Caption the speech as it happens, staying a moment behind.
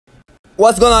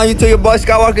What's going on YouTube? Your boy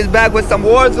Skywalker is back with some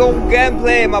Warzone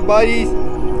gameplay, my buddies.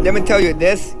 Let me tell you,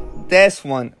 this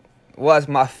one was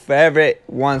my favorite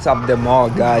ones of them all,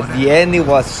 guys. The ending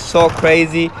was so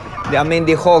crazy. I mean,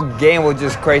 the whole game was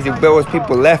just crazy. There was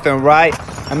people left and right.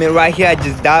 I mean, right here, I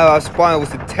just died off spawn. It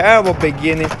was a terrible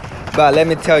beginning, but let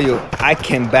me tell you, I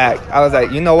came back. I was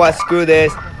like, you know what? Screw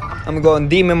this. I'm going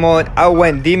demon mode. I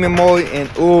went demon mode, and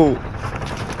ooh,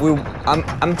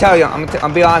 I'm telling you,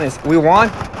 I'm being honest. We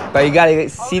won. But you gotta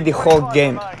see the whole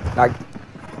game, like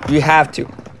you have to,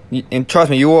 and trust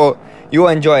me, you will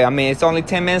enjoy it. I mean, it's only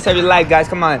 10 minutes of your life, guys.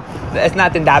 Come on, it's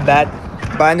nothing that bad.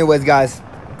 But anyways, guys,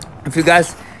 if you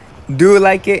guys do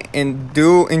like it and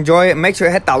do enjoy it, make sure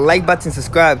you hit that like button,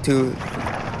 subscribe so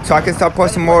I can start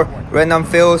posting more random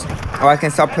films, or I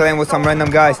can start playing with some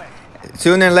random guys.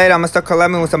 Sooner or later, I'm gonna start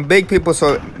collabing with some big people,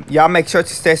 so y'all make sure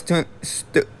to stay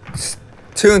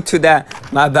tuned to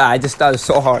that. My bad, I just started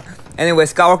so hard. Anyway,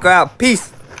 Skywalker out.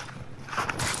 Peace.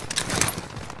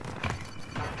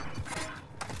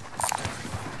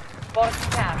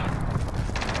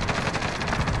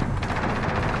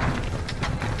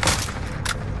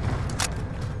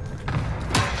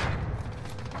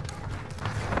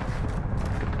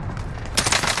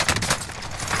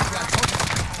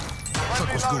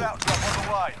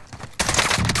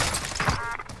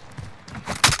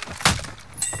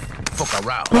 Fuck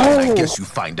around. I guess you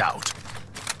find out.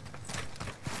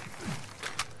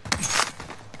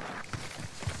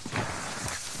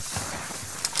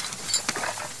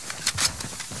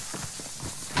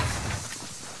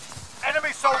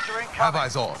 Soldier incoming. Have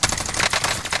eyes on.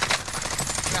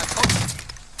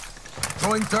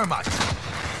 Throwing thermite.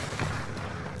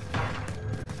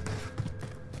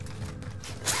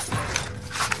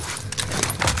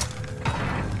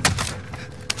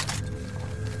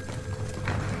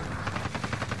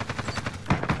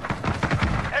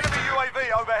 Enemy UAV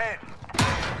overhead.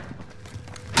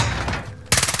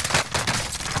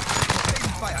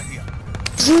 Fire here.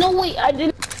 No way, I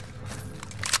didn't.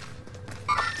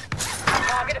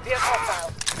 Target appears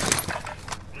hostile.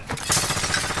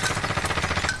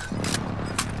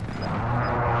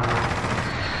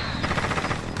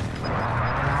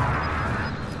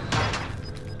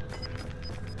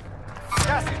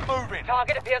 Gas is moving.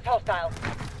 Target appears hostile.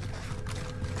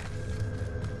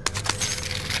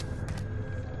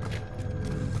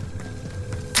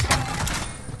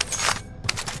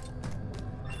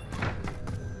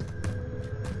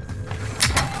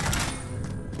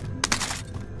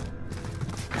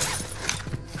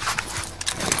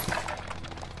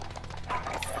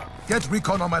 Get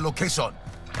recon on my location.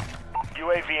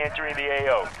 UAV entering the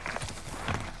AO.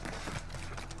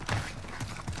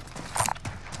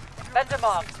 Vendor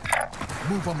marked.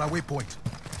 Move on my waypoint.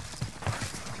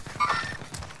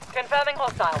 Confirming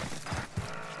hostile.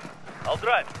 I'll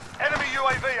drive. Enemy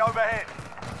UAV overhead.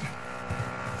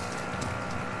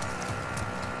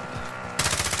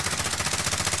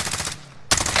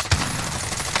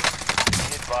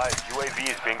 Be advised, UAV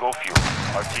is bingo fuel.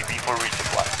 RTB for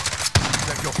resupply.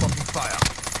 Check your fucking fire.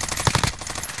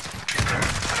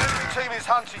 An enemy team is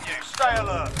hunting you. Stay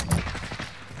alert.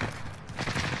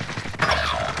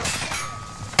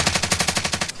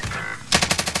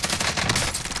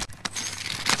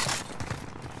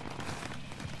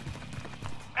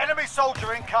 Enemy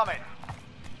soldier incoming.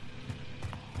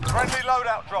 Friendly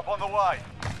loadout drop on the way.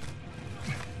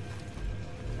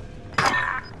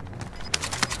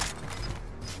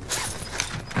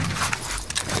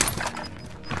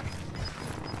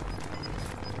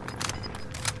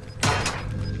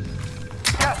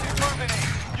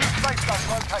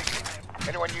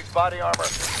 Anyone use body armor?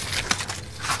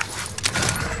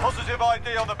 Positive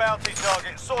ID on the bounty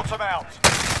target. Sort them out.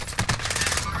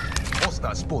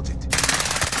 Hostile spotted.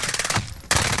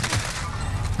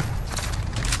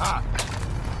 Ah.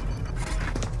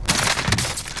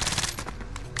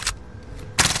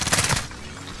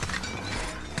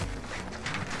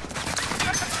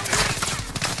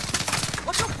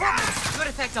 What's your problem? Good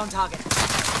effect on target.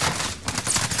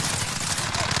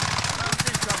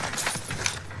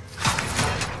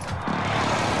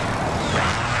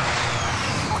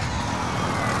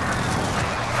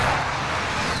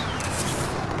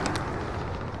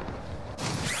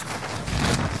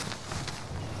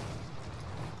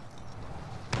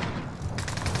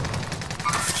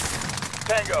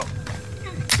 Tango.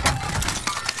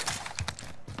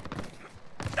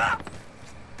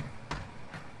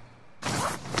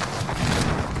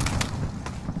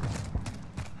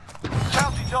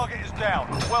 Bounty target is down.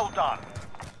 Well done.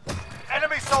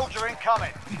 Enemy soldier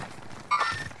incoming.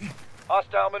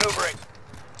 Hostile maneuvering.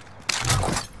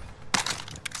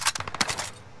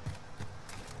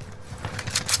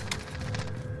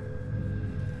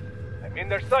 In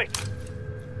their sights.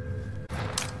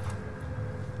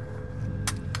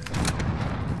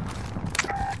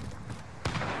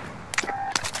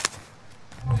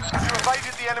 You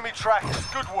evaded the enemy trackers.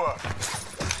 Good work.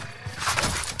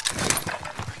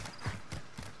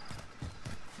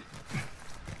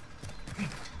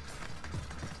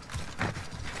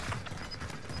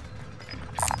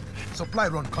 Supply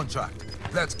run contract.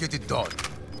 Let's get it done.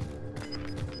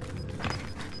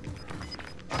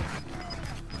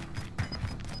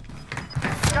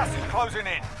 Gas is closing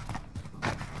in.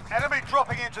 Enemy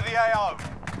dropping into the AO.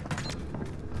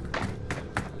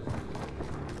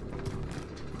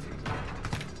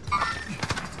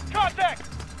 Contact!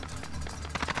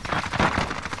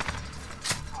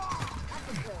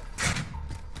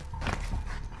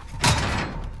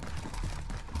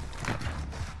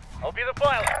 I'll be the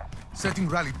pilot. Setting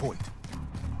rally point.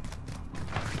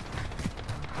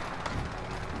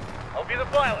 I'll be the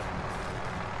pilot.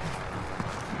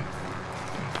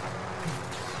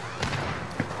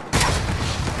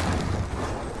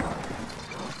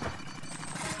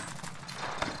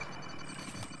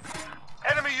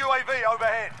 Enemy UAV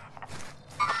overhead.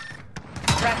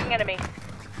 Tracking enemy.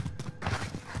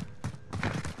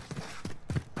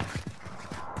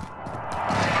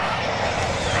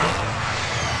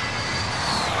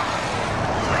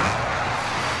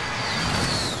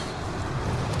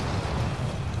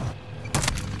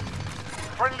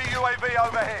 Friendly UAV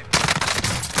overhead.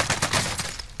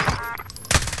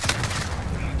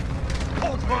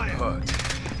 Hold fire. Hurt.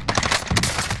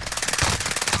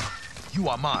 You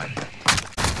are mine.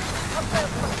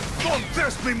 Don't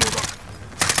test me, mother!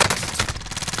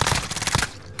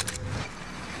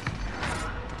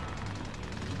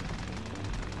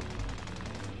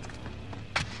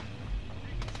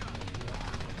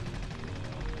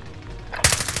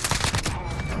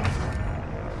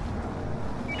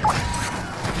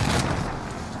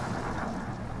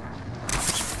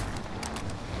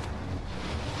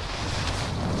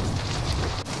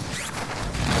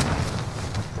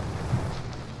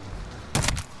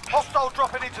 Hostile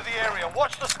dropping into the area.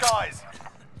 Watch the skies.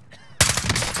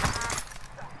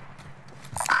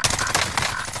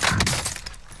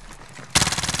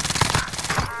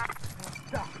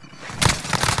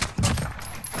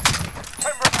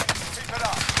 Keep it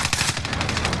up.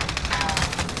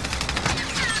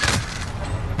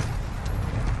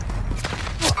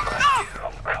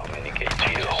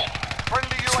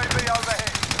 Friendly UAV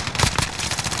overhead.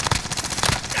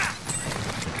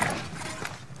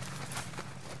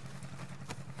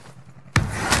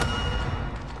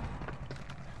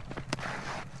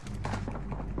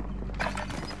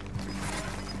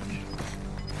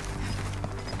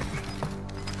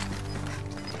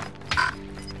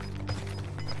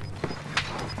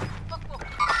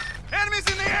 Enemies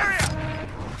in the area!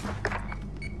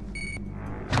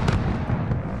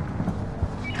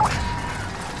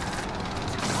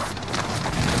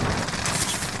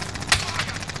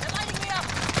 They're lighting me up.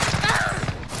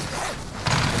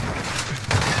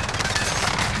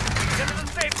 Get to the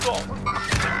safe zone.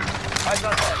 Eyes on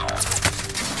that.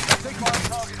 5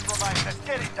 targets remain. Let's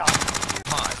get it done.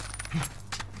 Mine.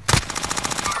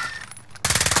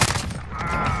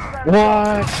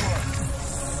 What?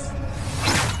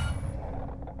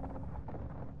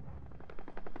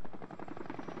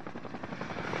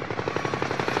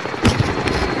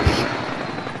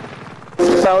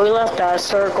 So we left our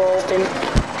circle open.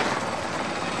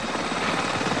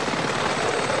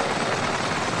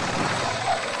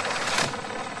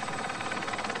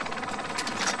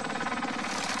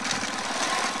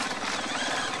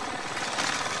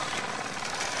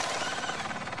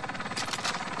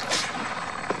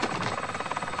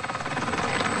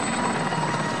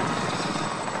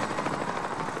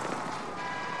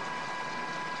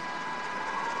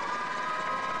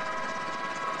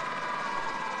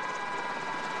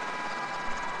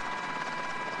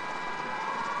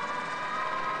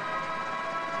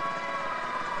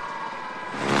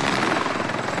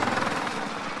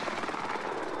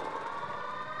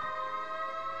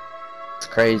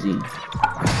 Crazy.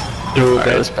 Dude,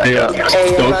 that's, Hey,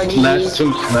 those MRGs. last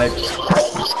two snipes.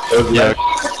 Those last